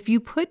 If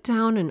you put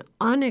down an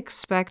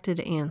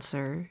unexpected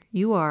answer,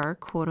 you are,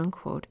 quote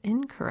unquote,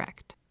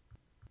 incorrect.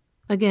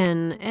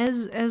 Again,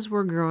 as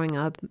we're growing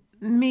up,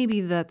 maybe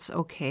that's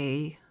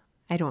okay.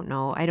 I don't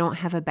know. I don't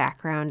have a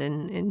background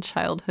in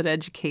childhood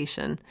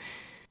education.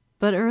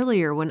 But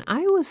earlier, when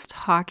I was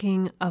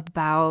talking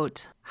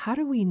about how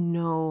do we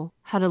know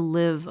how to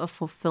live a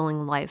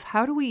fulfilling life,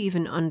 how do we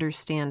even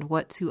understand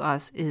what to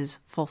us is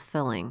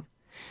fulfilling?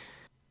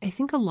 I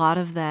think a lot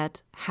of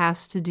that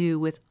has to do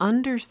with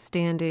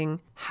understanding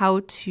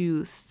how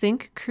to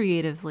think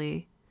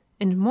creatively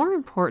and, more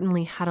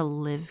importantly, how to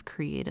live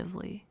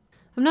creatively.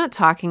 I'm not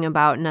talking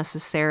about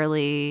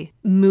necessarily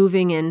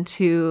moving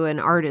into an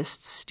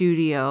artist's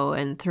studio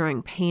and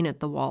throwing paint at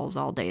the walls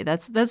all day.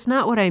 That's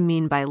not what I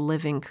mean by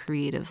living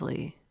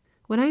creatively.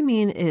 What I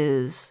mean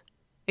is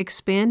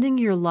expanding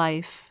your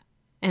life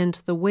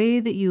and the way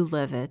that you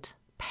live it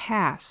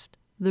past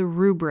the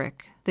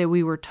rubric that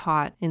we were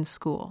taught in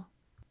school.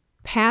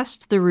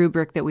 Past the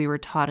rubric that we were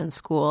taught in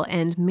school,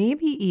 and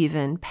maybe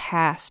even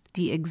past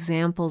the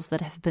examples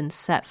that have been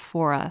set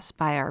for us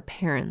by our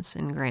parents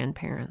and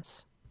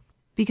grandparents.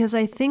 Because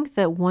I think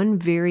that one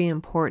very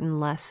important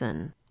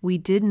lesson we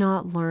did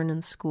not learn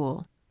in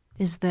school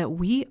is that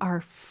we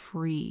are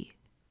free.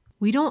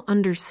 We don't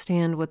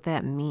understand what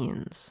that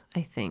means,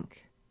 I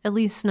think. At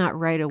least not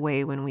right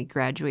away when we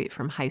graduate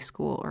from high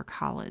school or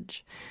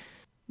college.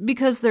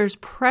 Because there's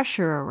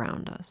pressure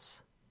around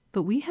us.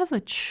 But we have a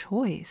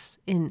choice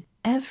in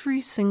every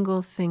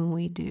single thing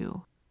we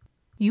do.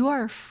 You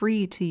are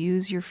free to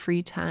use your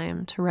free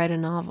time to write a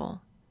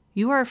novel.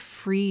 You are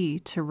free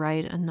to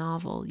write a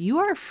novel. You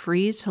are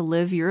free to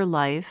live your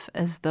life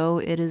as though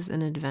it is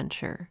an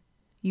adventure.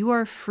 You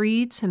are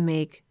free to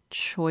make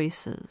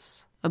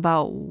choices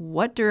about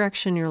what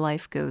direction your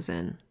life goes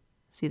in.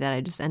 See that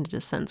I just ended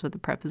a sentence with a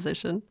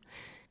preposition.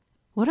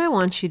 What I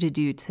want you to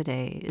do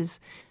today is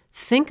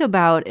think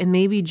about and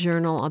maybe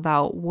journal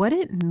about what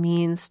it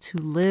means to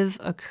live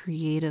a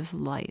creative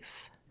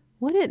life,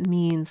 what it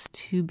means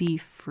to be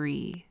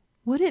free,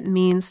 what it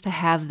means to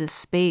have this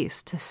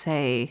space to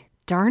say,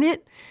 darn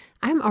it,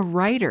 I'm a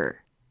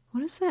writer.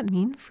 What does that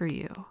mean for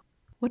you?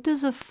 What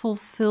does a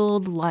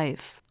fulfilled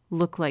life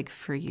look like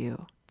for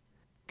you?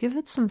 Give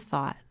it some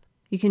thought.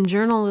 You can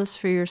journal this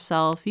for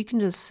yourself. You can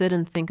just sit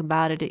and think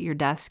about it at your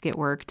desk at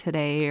work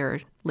today or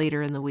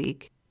later in the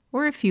week.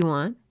 Or if you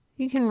want,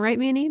 you can write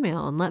me an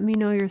email and let me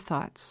know your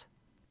thoughts.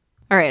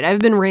 All right, I've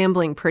been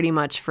rambling pretty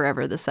much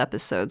forever this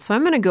episode, so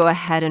I'm going to go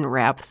ahead and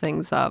wrap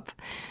things up.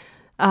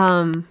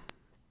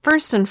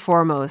 First and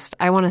foremost,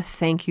 I want to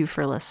thank you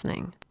for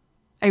listening.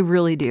 I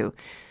really do.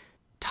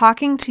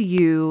 Talking to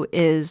you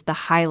is the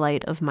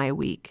highlight of my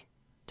week.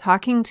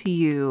 Talking to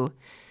you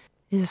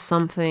is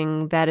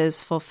something that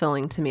is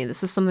fulfilling to me.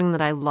 This is something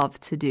that I love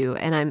to do,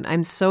 and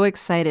I'm so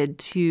excited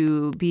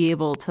to be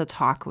able to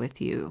talk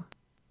with you.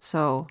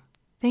 So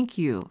thank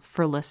you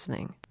for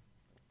listening.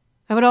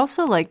 I would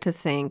also like to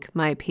thank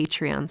my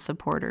Patreon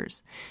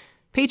supporters.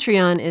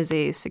 Patreon is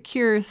a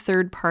secure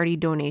third-party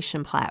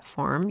donation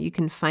platform. You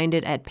can find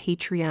it at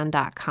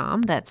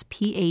patreon.com. That's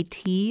patreon.com.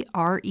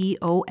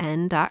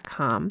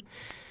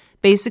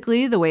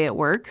 Basically, the way it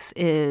works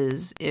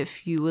is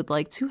if you would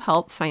like to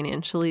help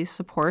financially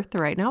support the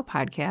Right Now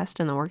podcast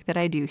and the work that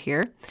I do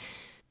here,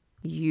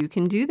 you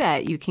can do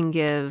that. You can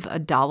give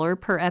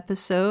 $1 per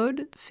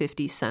episode,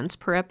 50 cents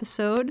per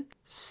episode,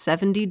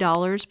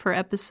 $70 per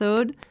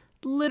episode,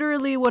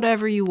 literally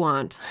whatever you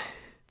want.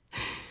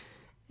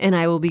 And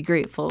I will be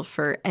grateful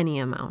for any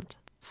amount.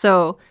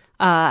 So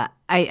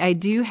I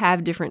do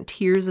have different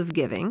tiers of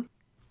giving,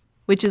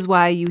 which is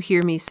why you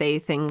hear me say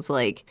things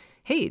like,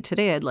 hey,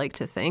 today I'd like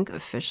to thank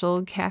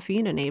official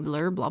caffeine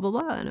enabler, blah, blah,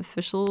 blah, and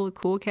official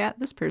cool cat,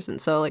 this person.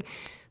 So like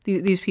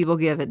these people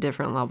give at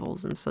different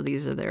levels. And so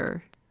these are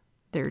their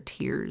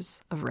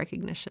tiers of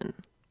recognition.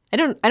 I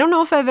don't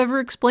know if I've ever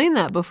explained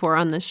that before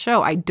on this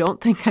show. I don't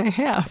think I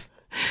have.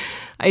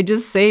 I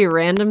just say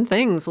random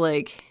things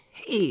like,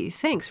 hey,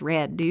 thanks,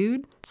 rad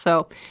dude.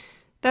 So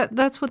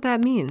that's what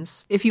that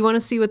means. If you want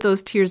to see what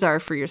those tiers are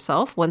for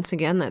yourself, once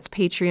again, that's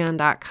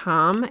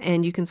patreon.com,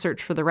 and you can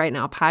search for the Right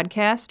Now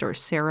podcast or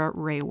Sarah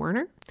Ray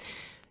Werner.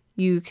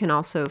 You can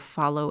also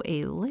follow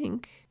a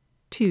link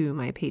to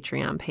my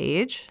Patreon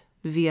page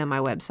via my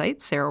website,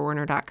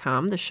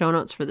 sarahwerner.com, the show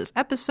notes for this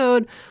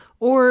episode,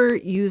 or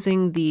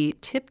using the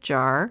tip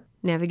jar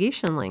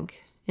navigation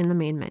link in the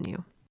main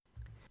menu.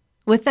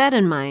 With that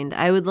in mind,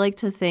 I would like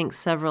to thank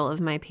several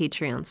of my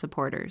Patreon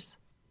supporters,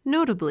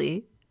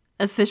 notably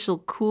official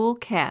cool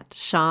cat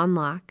Sean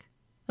Locke,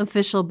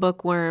 official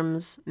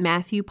bookworms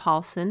Matthew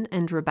Paulson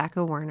and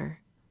Rebecca Werner,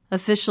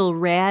 official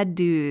rad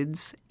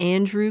dudes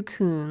Andrew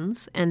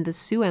Coons and the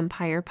Sioux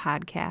Empire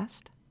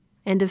podcast,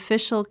 and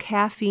official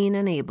caffeine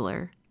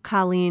enabler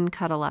Colleen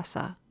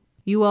Catalessa.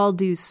 You all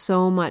do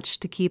so much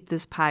to keep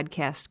this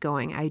podcast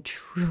going. I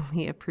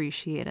truly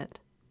appreciate it.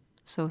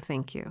 So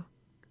thank you.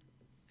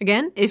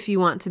 Again, if you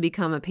want to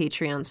become a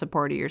Patreon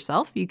supporter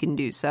yourself, you can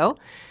do so.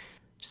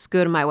 Just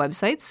go to my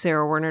website,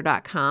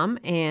 sarahwerner.com,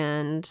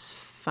 and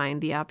find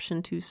the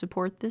option to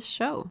support this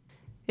show.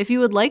 If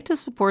you would like to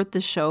support the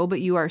show, but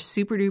you are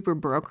super duper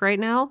broke right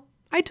now,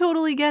 I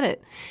totally get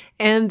it.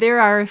 And there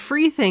are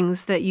free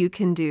things that you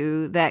can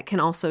do that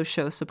can also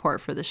show support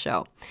for the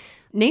show.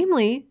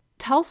 Namely,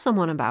 tell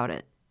someone about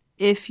it.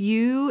 If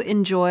you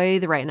enjoy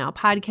the Right Now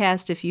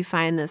podcast, if you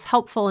find this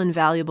helpful and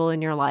valuable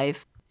in your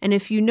life, and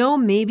if you know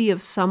maybe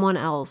of someone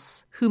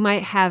else who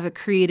might have a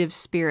creative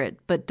spirit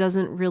but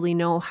doesn't really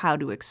know how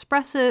to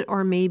express it,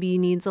 or maybe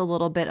needs a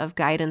little bit of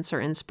guidance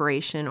or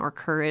inspiration or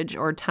courage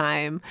or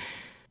time,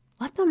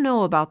 let them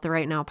know about the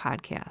Right Now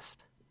podcast.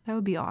 That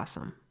would be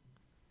awesome.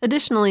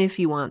 Additionally, if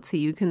you want to,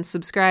 you can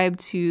subscribe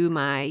to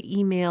my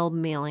email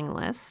mailing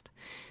list.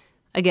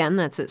 Again,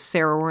 that's at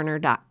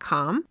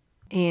sarahwerner.com.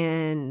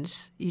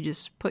 And you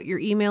just put your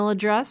email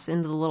address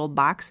into the little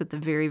box at the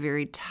very,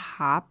 very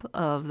top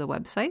of the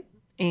website,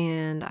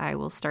 and I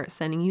will start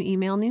sending you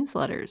email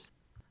newsletters.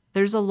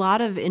 There's a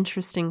lot of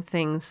interesting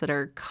things that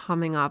are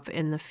coming up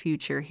in the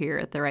future here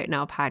at the Right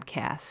Now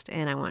podcast,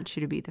 and I want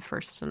you to be the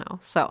first to know.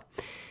 So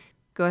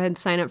go ahead and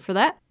sign up for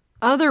that.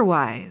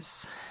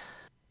 Otherwise,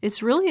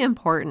 it's really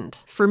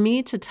important for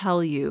me to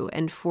tell you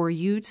and for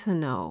you to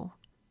know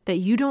that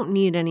you don't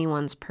need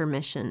anyone's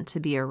permission to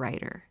be a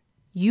writer.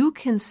 You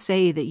can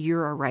say that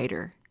you're a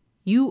writer.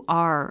 You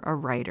are a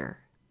writer.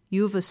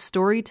 You have a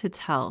story to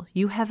tell.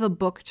 You have a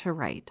book to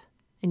write,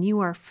 and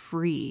you are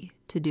free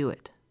to do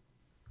it.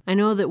 I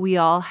know that we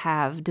all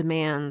have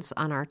demands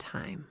on our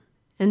time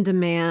and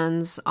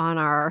demands on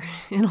our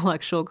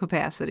intellectual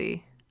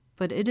capacity,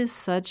 but it is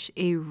such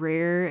a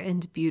rare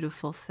and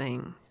beautiful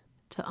thing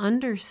to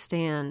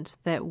understand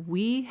that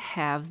we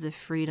have the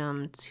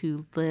freedom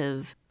to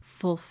live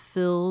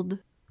fulfilled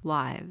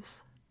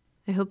lives.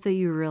 I hope that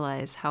you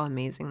realize how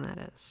amazing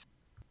that is.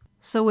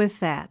 So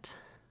with that,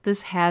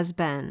 this has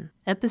been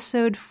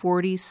episode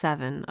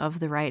 47 of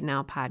the Right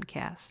Now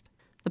podcast,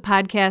 the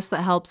podcast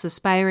that helps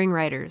aspiring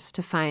writers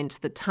to find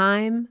the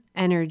time,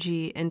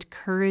 energy, and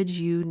courage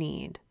you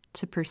need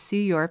to pursue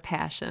your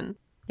passion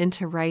and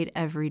to write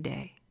every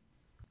day.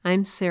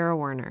 I'm Sarah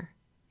Werner,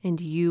 and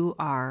you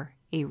are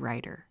a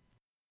writer.